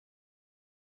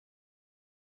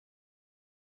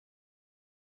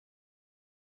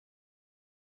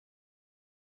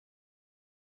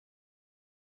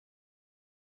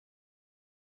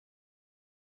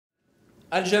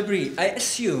Al-Jabri, I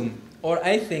assume, or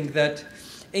I think that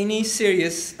any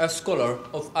serious scholar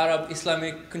of Arab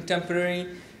Islamic contemporary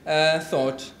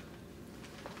thought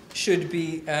should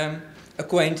be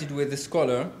acquainted with the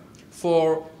scholar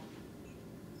for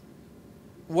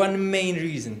one main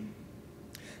reason.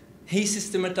 He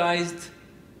systematized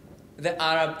the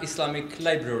Arab Islamic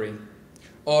library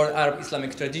or Arab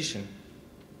Islamic tradition.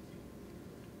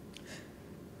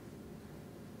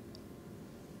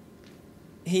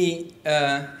 He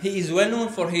is well known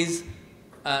for his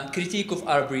critique of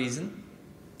Arab reason,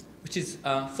 which is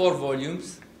 4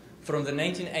 volumes from the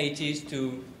 1980s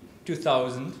to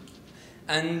 2000.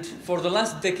 And for the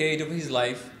last decade of his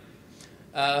life,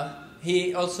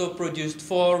 he also produced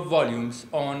 4 volumes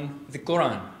on the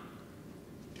Quran.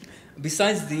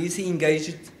 Besides these, he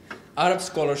engaged Arab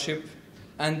scholarship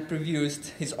and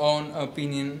produced his own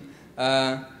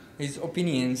his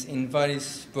opinions in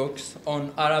various books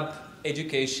on Arab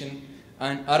education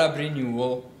and Arab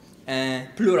renewal,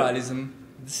 pluralism,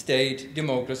 the state,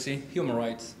 democracy, human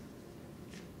rights.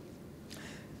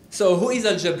 So, who is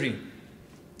Al-Jabri?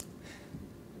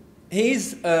 He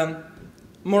is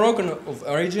Moroccan of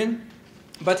origin,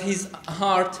 but his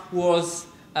heart was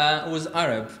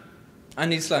Arab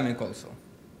and Islamic also.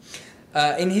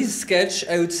 In his sketch,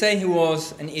 I would say he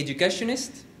was an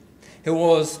educationist, he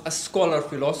was a scholar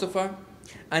philosopher,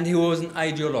 and he was an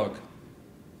ideologue.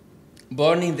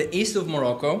 Born in the east of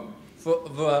Morocco,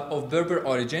 of Berber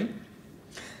origin,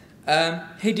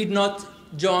 he did not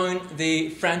join the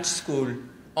French school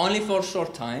only for a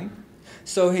short time,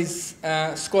 so his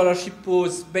scholarship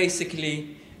was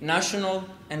basically national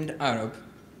and Arab.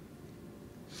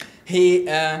 He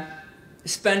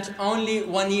spent only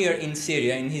 1 year in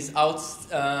Syria in his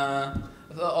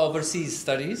overseas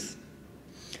studies,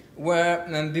 where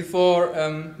before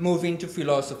moving to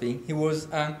philosophy, he was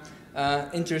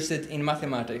interested in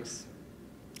mathematics,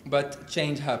 but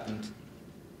change happened.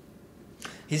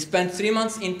 He spent 3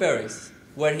 months in Paris,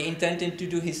 where he intended to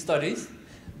do his studies,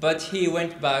 but he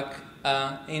went back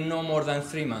in no more than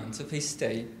 3 months of his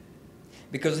stay,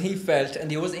 because he felt, and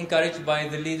he was encouraged by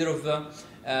the leader of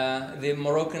the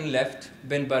Moroccan left,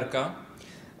 Ben Barka,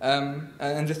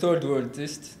 and the third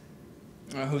worldist,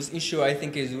 whose issue I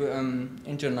think is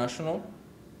international.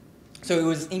 So he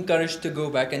was encouraged to go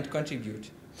back and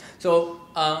contribute. So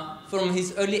from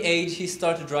his early age, he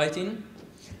started writing,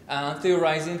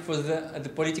 theorizing for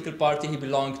the political party he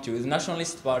belonged to, the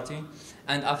Nationalist Party,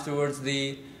 and afterwards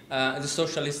the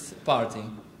Socialist Party.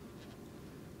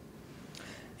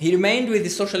 He remained with the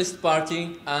Socialist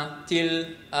Party till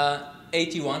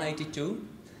 81, 82,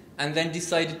 and then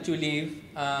decided to leave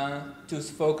to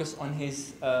focus on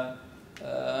his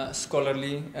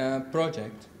scholarly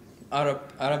project,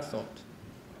 Arab thought.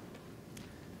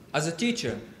 As a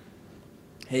teacher,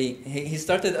 he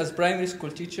started as primary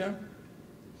school teacher,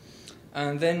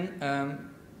 and then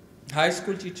high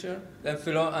school teacher,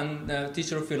 and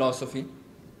teacher of philosophy,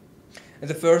 and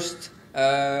the first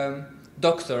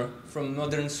doctor from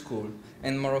modern school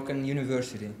and Moroccan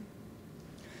university.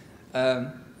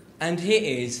 And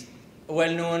he is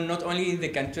well known not only in the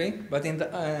country, but in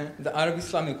the Arab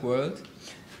Islamic world.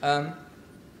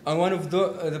 On one of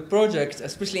the projects,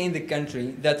 especially in the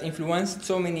country, that influenced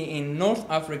so many in North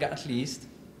Africa at least,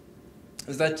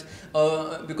 is that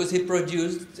because he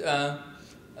produced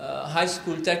high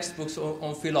school textbooks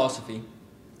on philosophy.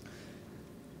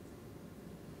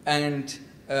 And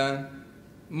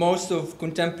most of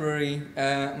contemporary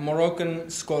Moroccan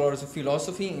scholars of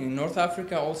philosophy in North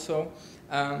Africa also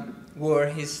were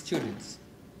his students.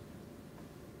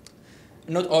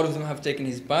 Not all of them have taken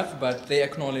his path, but they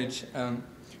acknowledge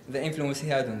the influence he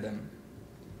had on them.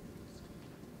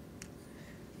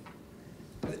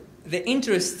 The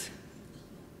interest,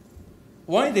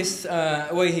 why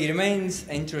he remains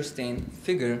an interesting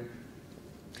figure,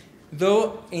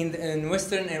 though in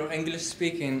Western or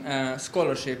English-speaking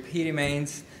scholarship, he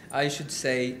remains, I should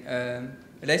say,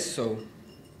 less so.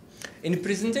 In a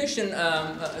presentation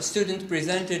a student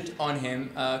presented on him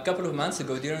a couple of months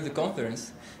ago during the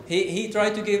conference, he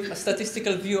tried to give a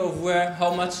statistical view of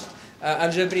how much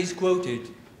Al-Jabri is quoted,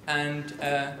 and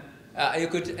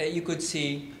you could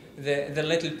see the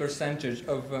little percentage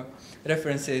of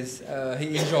references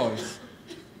he enjoys.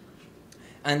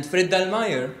 And Fred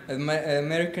Dallmeyer, an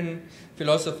American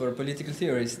philosopher, political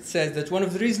theorist, says that one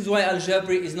of the reasons why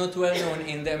Al-Jabri is not well known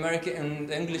in the American and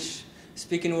the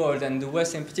English-speaking world, and the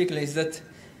West in particular, is that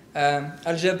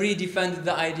Al-Jabri defended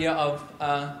the idea of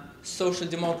social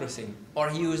democracy,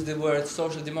 or he used the word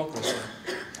social democracy.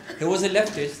 He was a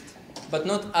leftist, but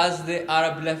not as the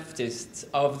Arab leftists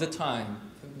of the time,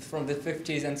 from the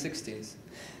 50s and 60s.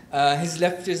 His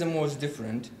leftism was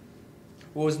different.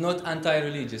 was not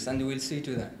anti-religious, and we'll see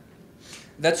to that.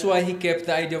 That's why he kept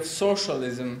the idea of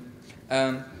socialism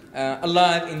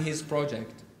alive in his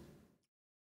project.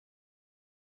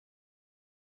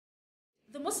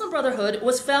 The Muslim Brotherhood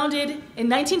was founded in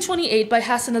 1928 by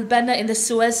Hassan al-Banna in the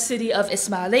Suez city of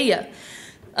Ismailia.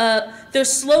 Their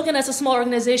slogan as a small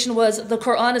organization was, "The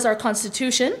Quran is our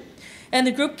constitution," and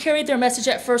the group carried their message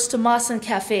at first to mosques and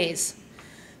cafes.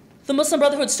 The Muslim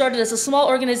Brotherhood started as a small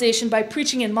organization by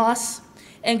preaching in mosques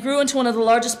and grew into one of the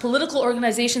largest political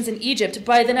organizations in Egypt.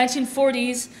 By the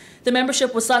 1940s, the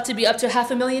membership was thought to be up to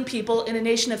 500,000 people in a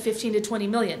nation of 15 to 20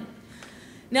 million.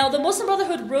 Now, the Muslim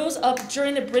Brotherhood rose up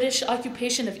during the British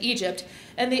occupation of Egypt,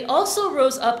 and they also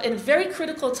rose up in a very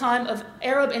critical time of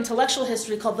Arab intellectual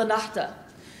history called the Nahda.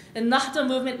 The Nahda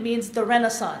movement means the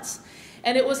Renaissance.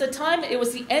 And it was a time, it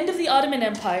was the end of the Ottoman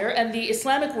Empire, and the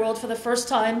Islamic world for the first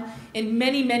time in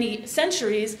many, many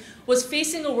centuries was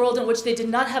facing a world in which they did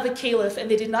not have a caliph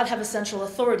and they did not have a central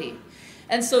authority.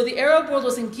 And so the Arab world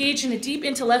was engaged in a deep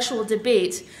intellectual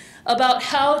debate about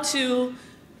how to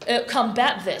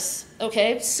combat this,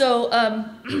 okay? So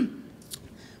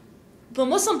the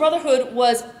Muslim Brotherhood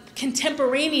was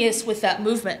contemporaneous with that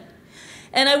movement.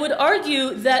 And I would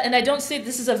argue that, and I don't say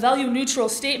this is a value-neutral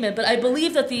statement, but I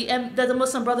believe that the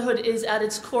Muslim Brotherhood is at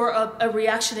its core a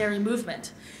reactionary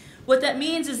movement. What that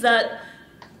means is that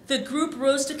the group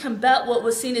rose to combat what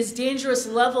was seen as dangerous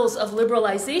levels of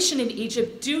liberalization in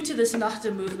Egypt due to this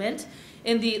Nahda movement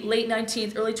in the late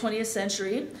 19th, early 20th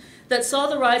century, that saw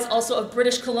the rise also of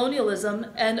British colonialism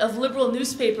and of liberal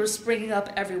newspapers springing up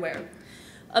everywhere.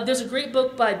 There's a great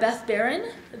book by Beth Barron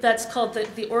that's called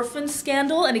The Orphan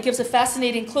Scandal, and it gives a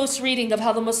fascinating close reading of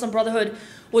how the Muslim Brotherhood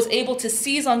was able to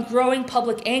seize on growing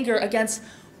public anger against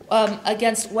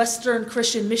Western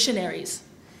Christian missionaries.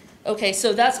 Okay,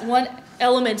 so that's one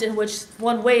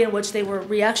way in which they were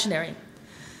reactionary.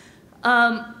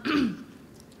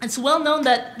 It's well known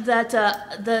that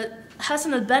the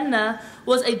Hassan al-Banna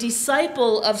was a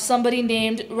disciple of somebody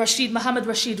named Mohammed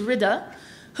Rashid Rida,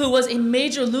 who was a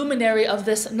major luminary of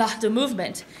this Nahda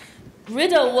movement.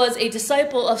 Rida was a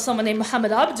disciple of someone named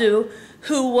Muhammad Abdu,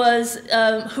 who was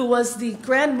the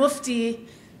Grand Mufti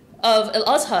of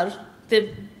Al-Azhar,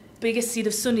 the biggest seat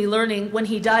of Sunni learning, when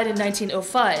he died in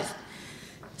 1905.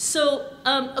 So,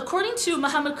 according to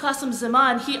Muhammad Qasim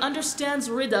Zaman, he understands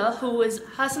Rida, who is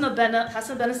Hassan al-Banna.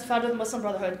 Hassan al-Banna is the founder of the Muslim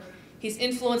Brotherhood. He's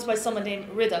influenced by someone named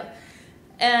Rida.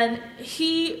 And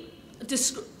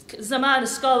Zaman, a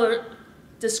scholar,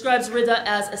 describes Rida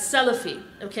as a Salafi.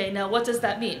 Okay, now what does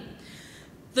that mean?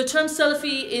 The term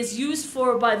Salafi is used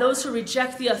by those who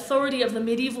reject the authority of the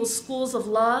medieval schools of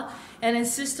law and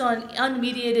insist on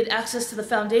unmediated access to the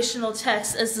foundational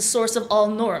text as the source of all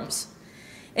norms.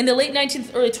 In the late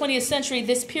 19th, early 20th century,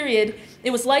 this period,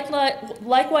 it was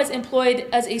likewise employed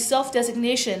as a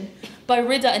self-designation by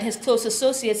Rida and his close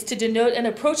associates to denote an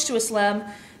approach to Islam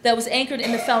that was anchored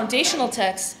in the foundational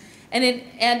text and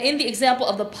in the example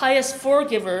of the pious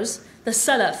forgivers, the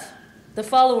Salaf, the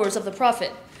followers of the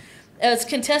Prophet, as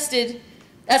contrasted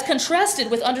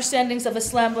with understandings of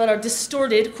Islam that are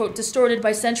distorted, quote, distorted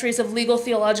by centuries of legal,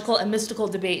 theological, and mystical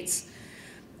debates,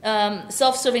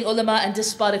 self-serving ulama and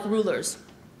despotic rulers.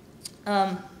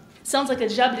 Sounds like a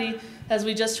Jabri, as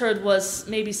we just heard, was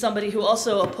maybe somebody who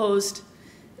also opposed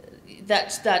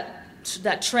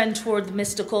that trend toward the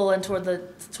mystical and toward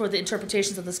the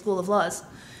interpretations of the school of laws.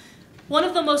 One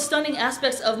of the most stunning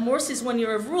aspects of Morsi's 1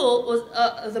 year of rule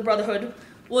was the Brotherhood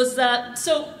was that,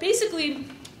 so basically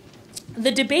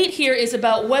the debate here is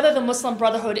about whether the Muslim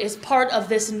Brotherhood is part of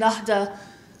this Nahda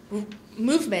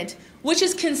movement, which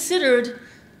is considered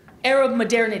Arab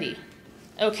modernity,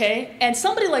 okay? And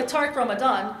somebody like Tariq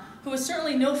Ramadan, who is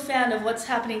certainly no fan of what's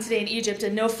happening today in Egypt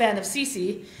and no fan of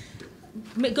Sisi,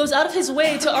 goes out of his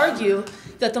way to argue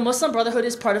that the Muslim Brotherhood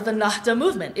is part of the Nahda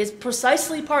movement, is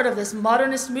precisely part of this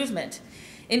modernist movement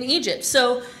in Egypt.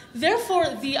 So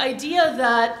therefore, the idea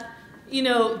that, you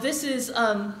know, this is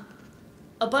a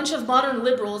bunch of modern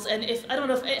liberals, and I don't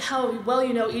know how well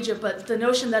you know Egypt, but the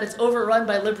notion that it's overrun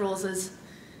by liberals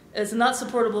is not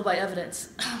supportable by evidence.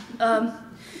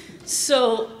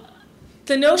 So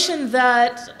the notion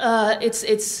that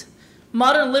it's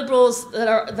modern liberals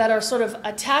that are sort of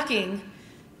attacking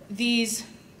these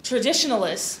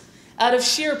traditionalists out of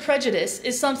sheer prejudice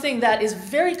is something that is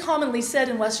very commonly said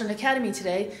in Western Academy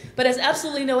today, but has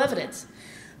absolutely no evidence,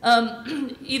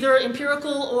 either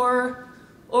empirical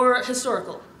or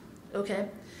historical. Okay,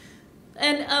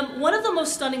 and one of the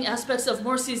most stunning aspects of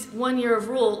Morsi's 1 year of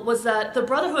rule was that the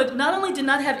Brotherhood not only did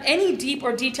not have any deep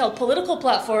or detailed political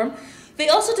platform, they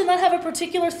also did not have a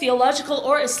particular theological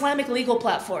or Islamic legal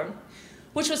platform.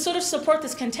 which would sort of support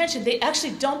this contention. They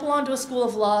actually don't belong to a school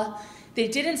of law. They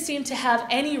didn't seem to have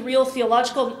any real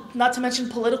theological, not to mention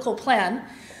political plan.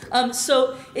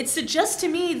 So it suggests to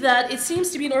me that it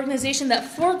seems to be an organization that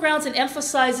foregrounds and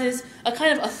emphasizes a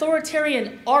kind of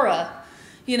authoritarian aura,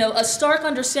 a stark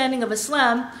understanding of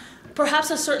Islam, perhaps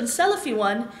a certain Salafi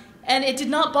one, and it did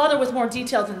not bother with more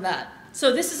detail than that.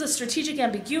 So this is a strategic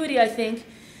ambiguity, I think,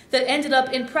 that ended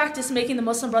up in practice making the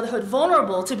Muslim Brotherhood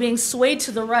vulnerable to being swayed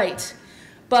to the right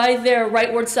by their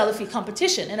rightward Salafi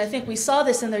competition. And I think we saw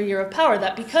this in their year of power,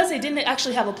 that because they didn't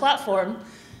actually have a platform,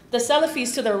 the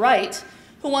Salafis to their right,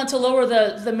 who want to lower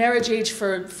the marriage age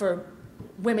for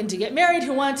women to get married,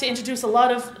 who wanted to introduce a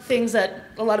lot of things that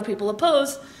a lot of people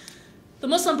oppose, the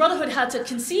Muslim Brotherhood had to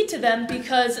concede to them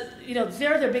because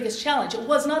they're their biggest challenge. It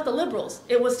was not the liberals,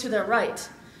 it was to their right.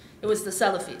 It was the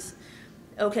Salafis.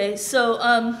 Okay, so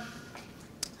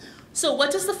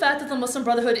what does the fact that the Muslim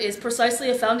Brotherhood is precisely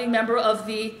a founding member of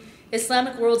the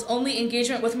Islamic world's only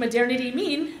engagement with modernity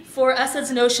mean for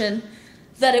Assad's notion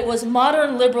that it was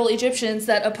modern liberal Egyptians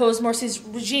that opposed Morsi's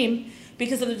regime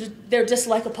because of their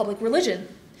dislike of public religion?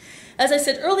 As I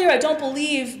said earlier, I don't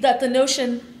believe that the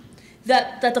notion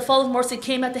that the fall of Morsi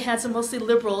came at the hands of mostly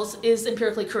liberals is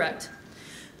empirically correct.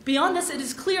 Beyond this, it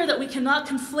is clear that we cannot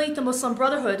conflate the Muslim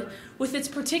Brotherhood with its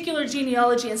particular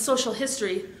genealogy and social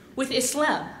history with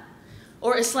Islam,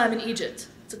 or Islam in Egypt.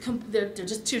 They're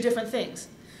just two different things.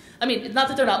 I mean, not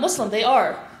that they're not Muslim, they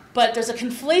are, but there's a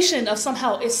conflation of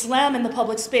somehow Islam in the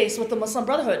public space with the Muslim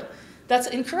Brotherhood. That's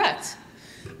incorrect.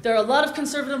 There are a lot of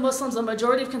conservative Muslims, a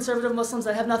majority of conservative Muslims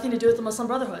that have nothing to do with the Muslim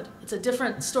Brotherhood. It's a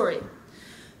different story.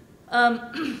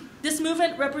 This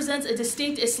movement represents a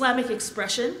distinct Islamic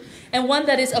expression, and one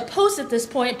that is opposed at this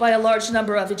point by a large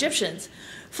number of Egyptians.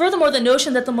 Furthermore, the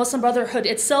notion that the Muslim Brotherhood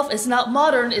itself is not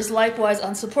modern is likewise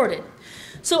unsupported.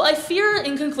 So I fear,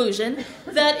 in conclusion,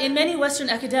 that in many Western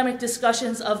academic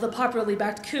discussions of the popularly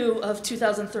backed coup of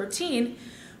 2013,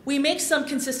 we make some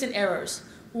consistent errors.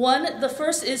 One, the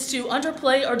first is to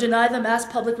underplay or deny the mass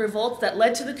public revolt that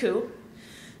led to the coup.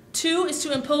 Two is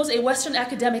to impose a Western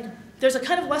academic. There's a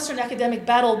kind of Western academic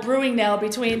battle brewing now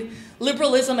between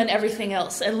liberalism and everything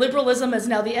else, and liberalism is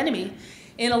now the enemy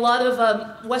in a lot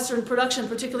of Western production,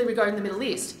 particularly regarding the Middle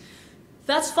East.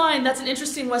 That's fine, that's an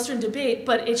interesting Western debate,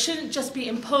 but it shouldn't just be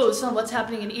imposed on what's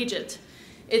happening in Egypt.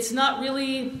 It's not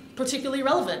really particularly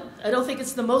relevant. I don't think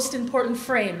it's the most important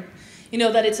frame,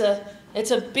 that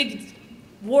it's a big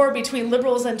war between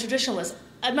liberals and traditionalists.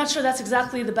 I'm not sure that's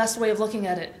exactly the best way of looking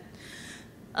at it.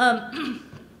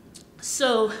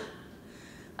 So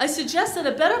I suggest that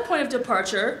a better point of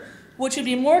departure, which would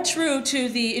be more true to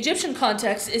the Egyptian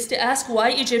context, is to ask why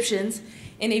Egyptians,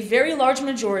 in a very large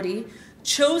majority,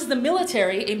 chose the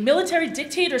military, a military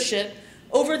dictatorship,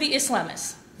 over the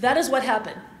Islamists. That is what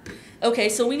happened. Okay,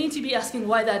 so we need to be asking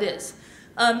why that is.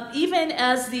 Even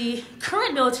as the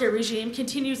current military regime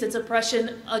continues its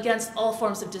oppression against all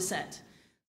forms of dissent.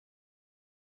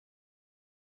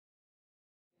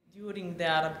 During the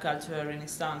Arab cultural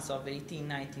renaissance of the 18th,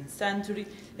 19th century,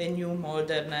 a new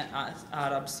modern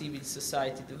Arab civil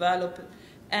society developed,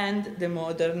 and the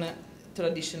modern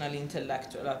traditional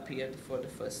intellectual appeared for the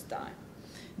first time.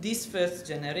 This first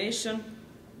generation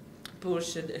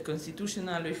pushed a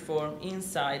constitutional reform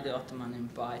inside the Ottoman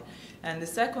Empire, and the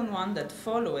second one that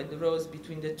followed rose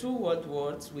between the two world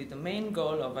wars with the main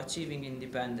goal of achieving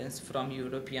independence from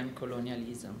European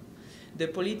colonialism. The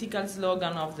political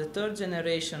slogan of the third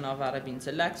generation of Arab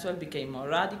intellectuals became more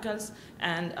radical,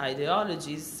 and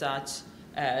ideologies such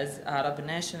as Arab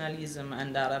nationalism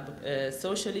and Arab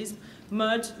socialism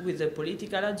merged with the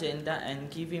political agenda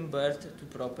and giving birth to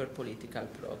proper political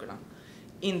program.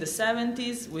 In the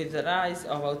 70s, with the rise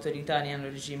of authoritarian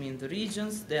regime in the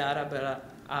regions, the Arab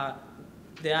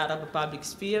public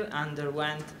sphere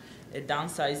underwent a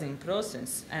downsizing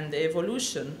process, and the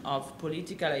evolution of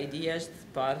political ideas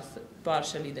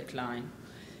partially declined.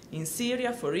 In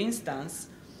Syria, for instance,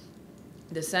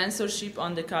 the censorship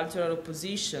on the cultural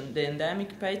opposition, the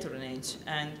endemic patronage,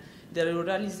 and the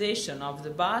ruralization of the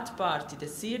Ba'ath Party, the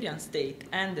Syrian state,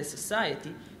 and the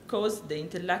society caused the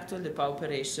intellectual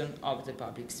depauperation of the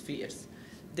public spheres.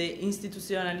 The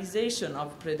institutionalization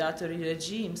of predatory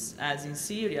regimes, as in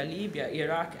Syria, Libya,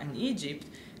 Iraq, and Egypt,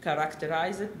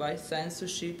 characterized by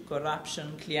censorship,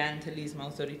 corruption, clientelism,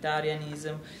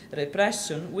 authoritarianism,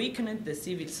 repression, weakened the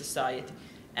civil society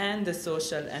and the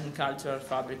social and cultural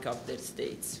fabric of their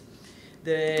states.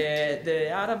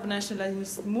 The Arab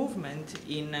nationalist movement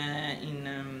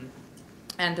and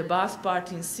the Ba'ath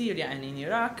Party in Syria and in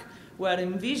Iraq were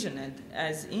envisioned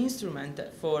as instruments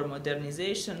for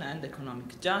modernization and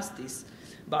economic justice,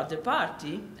 But the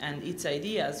party and its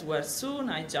ideas were soon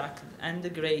hijacked and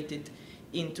degraded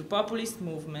into populist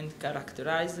movement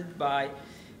characterized by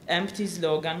empty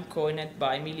slogan coined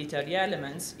by military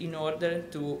elements in order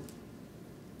to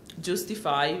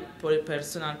justify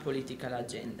personal political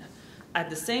agenda. At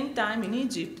the same time, in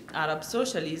Egypt, Arab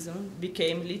socialism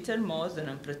became little more than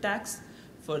a pretext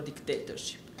for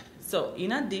dictatorship. So,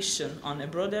 in addition, on a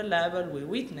broader level, we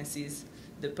witness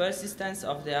the persistence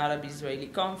of the Arab-Israeli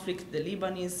conflict, the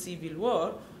Lebanese civil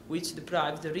war, which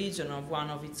deprived the region of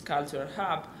one of its cultural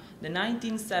hubs, the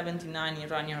 1979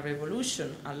 Iranian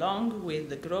Revolution, along with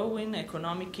the growing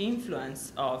economic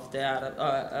influence of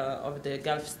the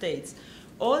Gulf states.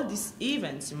 All these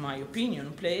events, in my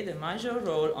opinion, played a major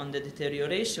role on the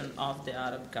deterioration of the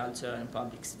Arab culture and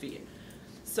public sphere.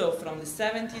 So from the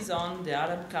 70s on, the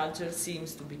Arab culture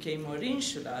seems to become more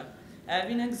insular,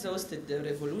 having exhausted the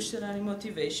revolutionary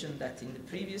motivation that in the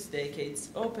previous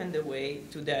decades opened the way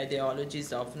to the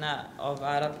ideologies of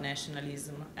Arab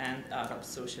nationalism and Arab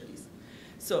socialism.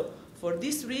 So for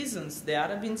these reasons, the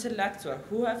Arab intellectuals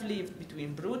who have lived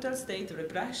between brutal state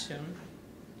repression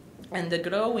and the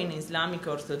growing Islamic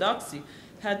orthodoxy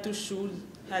had to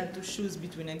choose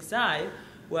between exile,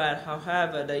 where,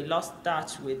 however, they lost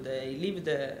touch with the lived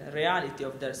reality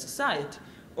of their society,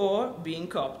 or being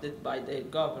co-opted by their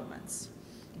governments.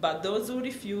 But those who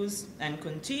refused and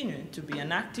continued to be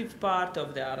an active part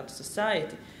of the Arab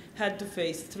society had to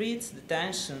face threats,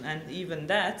 detention, and even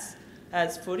deaths,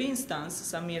 as, for instance,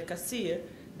 Samir Kassir,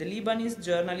 the Lebanese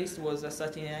journalist, was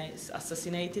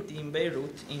assassinated in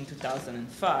Beirut in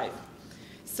 2005.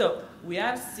 So we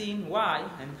have seen why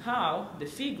and how the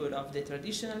figure of the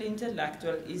traditional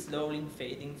intellectual is slowly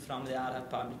fading from the Arab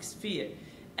public sphere,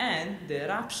 and the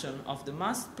eruption of the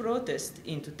mass protest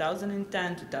in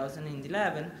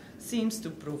 2010-2011 seems to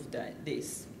prove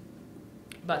this.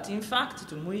 But in fact,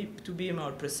 to be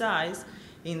more precise,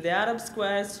 in the Arab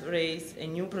squares raised a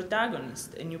new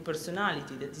protagonist, a new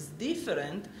personality that is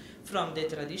different from the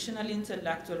traditional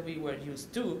intellectual we were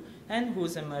used to and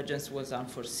whose emergence was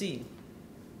unforeseen.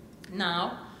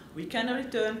 Now, we can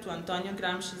return to Antonio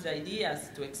Gramsci's ideas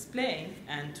to explain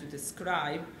and to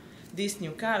describe this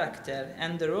new character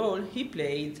and the role he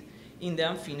played in the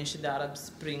unfinished Arab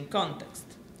Spring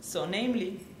context. So,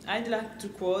 namely, I'd like to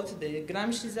quote the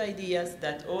Gramsci's ideas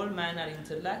that all men are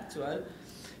intellectual,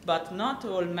 but not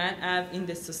all men have in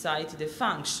the society the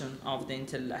function of the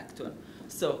intellectual.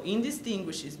 So, in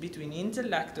distinguishes between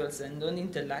intellectuals and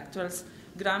non-intellectuals,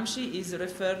 Gramsci is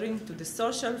referring to the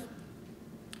social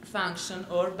function,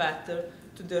 or better,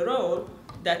 to the role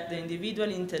that the individual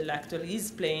intellectual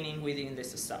is playing within the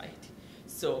society.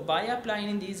 So, by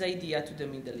applying this idea to the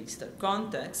Middle Eastern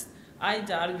context,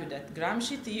 I'd argue that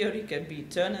Gramsci theory can be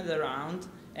turned around,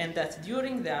 and that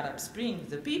during the Arab Spring,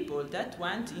 the people that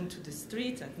went into the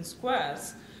streets and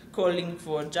squares calling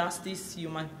for justice,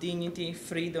 human dignity,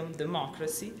 freedom,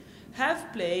 democracy,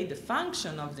 have played the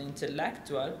function of the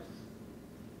intellectual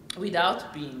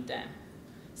without being them.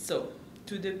 So,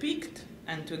 to depict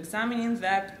and to examine in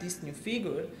depth this new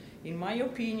figure, in my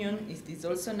opinion, it is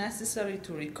also necessary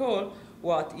to recall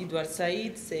what Edward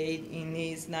Said said in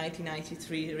his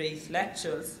 1993 Race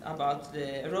Lectures about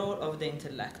the role of the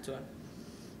intellectual.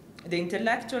 The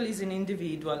intellectual is an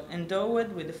individual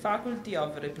endowed with the faculty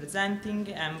of representing,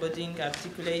 embodying,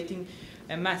 articulating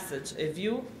a message, a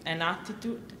view, an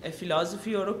attitude, a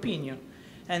philosophy or opinion,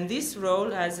 and this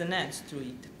role has an edge to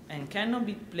it and cannot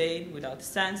be played without a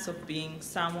sense of being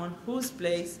someone whose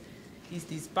place is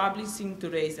this publishing to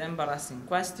raise embarrassing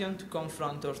questions, to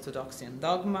confront orthodoxy and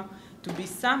dogma, to be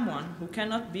someone who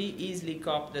cannot be easily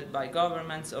co-opted by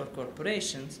governments or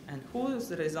corporations, and whose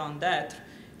raison d'etre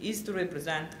is to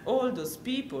represent all those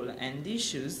people and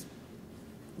issues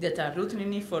that are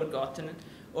routinely forgotten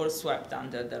or swept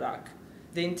under the rug.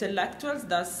 The intellectuals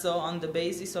does so on the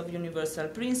basis of universal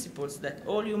principles that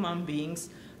all human beings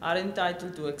are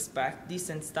entitled to expect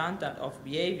decent standard of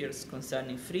behaviors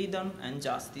concerning freedom and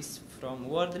justice from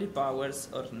worldly powers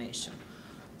or nation.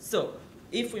 So,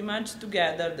 if we merge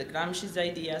together the Gramsci's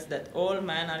ideas that all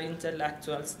men are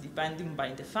intellectuals depending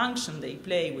by the function they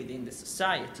play within the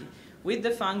society, with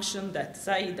the function that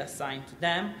Said assigned to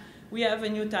them, we have a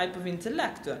new type of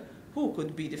intellectual who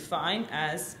could be defined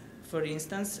as, for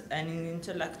instance, an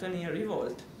intellectual in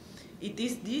revolt. It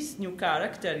is this new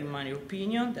character, in my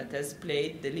opinion, that has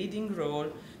played the leading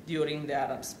role during the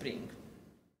Arab Spring.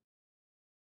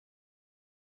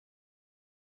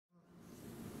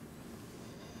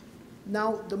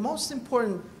 Now, the most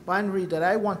important binary that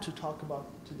I want to talk about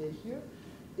today here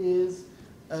is,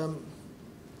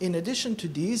 in addition to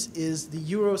these, is the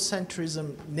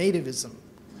Eurocentrism Nativism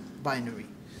binary.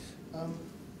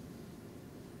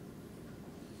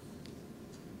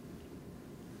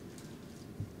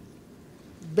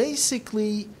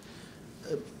 basically,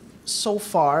 so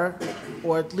far,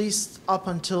 or at least up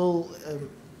until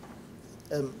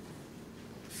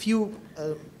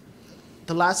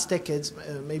the last decades,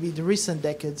 maybe the recent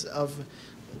decades of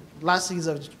the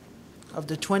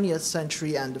 20th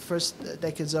century and the first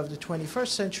decades of the 21st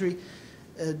century,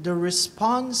 the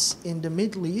response in the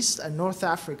Middle East and North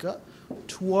Africa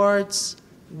towards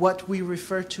what we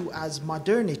refer to as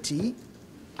modernity,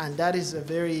 and that is a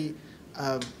very,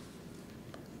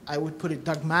 I would put it,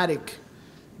 dogmatic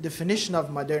definition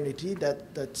of modernity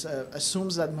that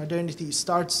assumes that modernity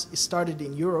started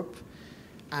in Europe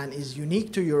and is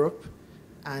unique to Europe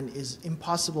and is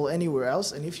impossible anywhere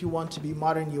else. And if you want to be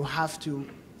modern, you have to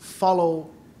follow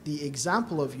the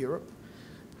example of Europe.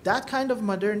 That kind of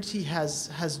modernity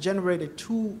has generated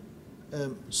two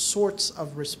sorts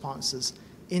of responses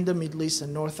in the Middle East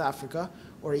and North Africa,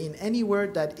 or in anywhere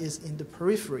that is in the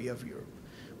periphery of Europe.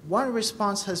 One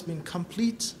response has been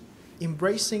complete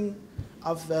embracing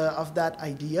of that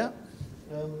idea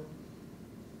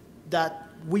that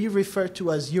we refer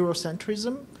to as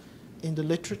Eurocentrism in the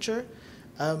literature.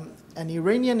 An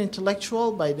Iranian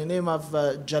intellectual by the name of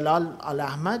Jalal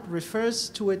al-Ahmad refers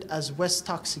to it as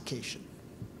Westoxication.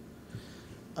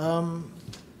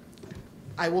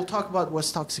 I will talk about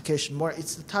Westoxication more.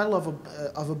 It's the title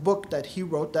of a book that he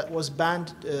wrote that was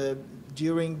banned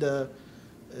during the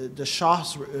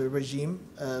Shah's regime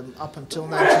up until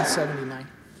 1979.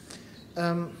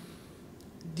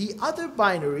 The other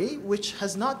binary, which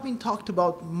has not been talked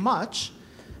about much,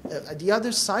 the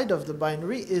other side of the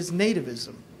binary is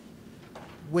nativism,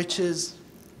 which is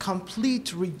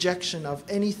complete rejection of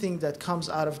anything that comes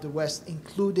out of the West,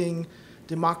 including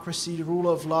democracy, rule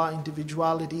of law,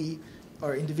 individuality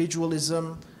or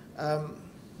individualism,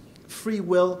 free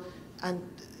will. And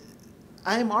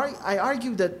I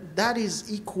argue that that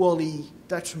is equally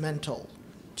detrimental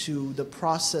to the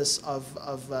process of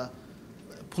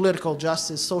political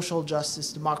justice, social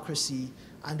justice, democracy,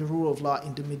 and the rule of law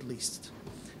in the Middle East.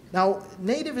 Now,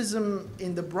 nativism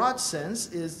in the broad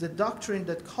sense is the doctrine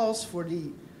that calls for the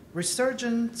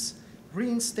resurgence,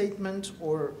 reinstatement,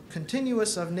 or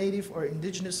continuous of native or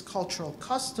indigenous cultural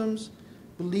customs,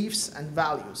 beliefs, and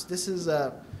values. This is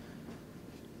the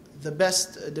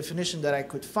best definition that I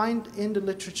could find in the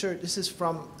literature. This is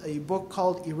from a book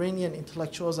called Iranian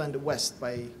Intellectuals and the West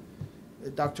by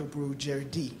Dr.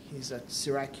 Brujerdi. He's at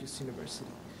Syracuse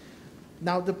University.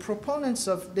 Now, the proponents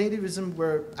of nativism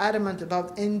were adamant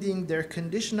about ending their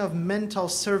condition of mental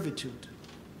servitude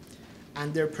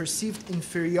and their perceived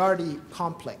inferiority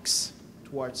complex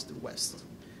towards the West,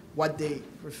 what they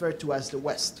refer to as the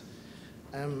West.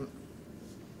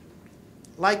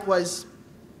 Likewise,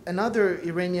 another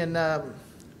Iranian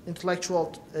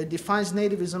intellectual defines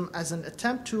nativism as an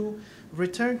attempt to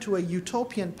return to a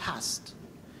utopian past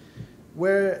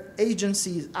where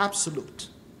agency is absolute.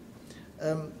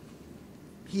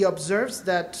 He observes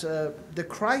that the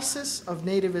crisis of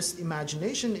nativist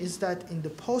imagination is that in the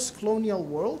post-colonial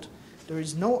world, there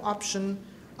is no option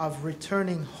of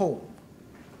returning home.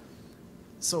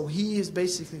 So he is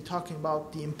basically talking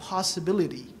about the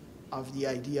impossibility of the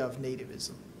idea of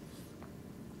nativism,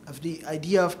 of the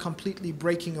idea of completely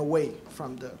breaking away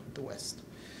from the West.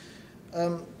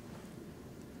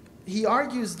 He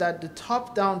argues that the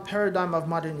top-down paradigm of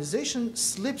modernization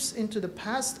slips into the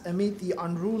past amid the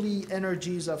unruly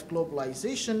energies of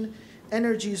globalization,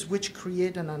 energies which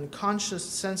create an unconscious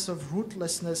sense of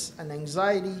rootlessness and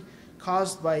anxiety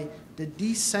caused by the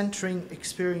decentering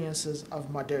experiences of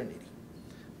modernity.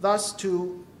 Thus,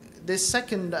 to this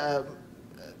second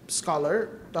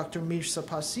scholar, Dr. Mir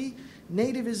Sapasi,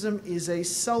 nativism is a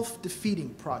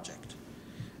self-defeating project.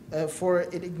 For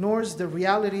it ignores the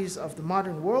realities of the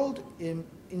modern world.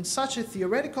 In such a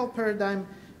theoretical paradigm,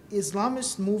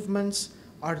 Islamist movements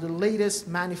are the latest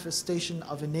manifestation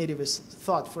of a nativist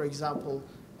thought. For example,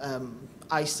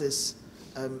 ISIS,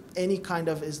 any kind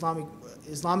of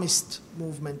Islamist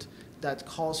movement that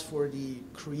calls for the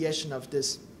creation of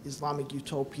this Islamic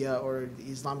utopia or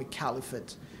the Islamic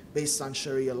caliphate based on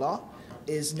Sharia law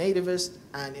is nativist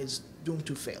and is doomed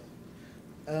to fail.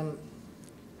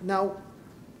 Now,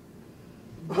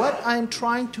 what I'm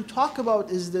trying to talk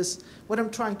about is this, what I'm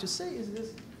trying to say is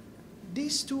this,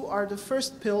 these two are the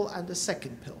first pill and the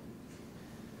second pill.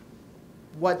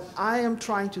 What I am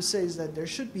trying to say is that there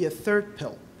should be a third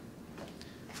pill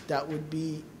that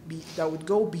would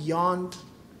go beyond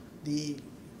the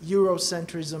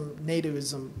Eurocentrism,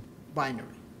 nativism binary.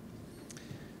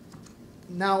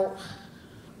 Now,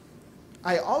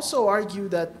 I also argue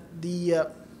that the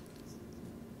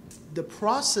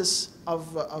process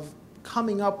of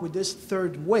coming up with this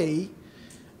third way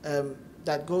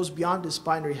that goes beyond this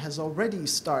binary has already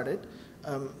started.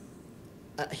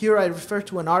 Here I refer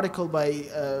to an article by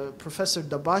Professor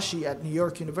Dabashi at New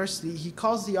York University. He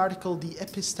calls the article the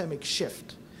epistemic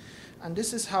shift. And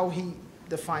this is how he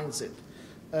defines it.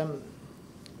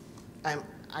 I'm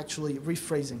actually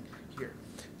rephrasing here.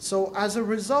 So as a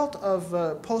result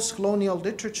of post-colonial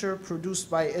literature produced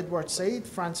by Edward Said,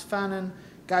 Frantz Fanon,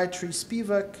 Gayatri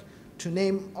Spivak, to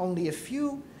name only a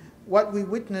few, what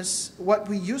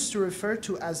we used to refer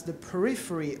to as the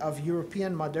periphery of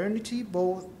European modernity,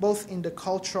 both in the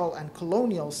cultural and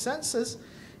colonial senses,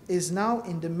 is now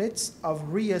in the midst of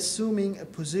reassuming a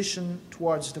position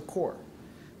towards the core.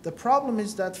 The problem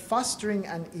is that fostering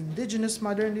an indigenous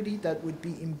modernity that would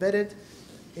be embedded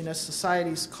in a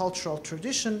society's cultural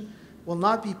tradition will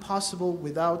not be possible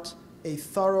without a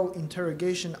thorough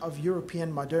interrogation of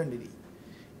European modernity.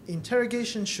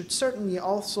 Interrogation should certainly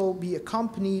also be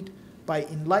accompanied by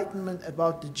enlightenment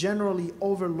about the generally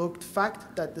overlooked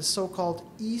fact that the so-called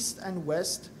East and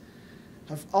West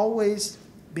have always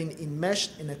been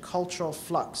enmeshed in a cultural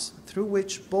flux through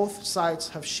which both sides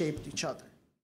have shaped each other.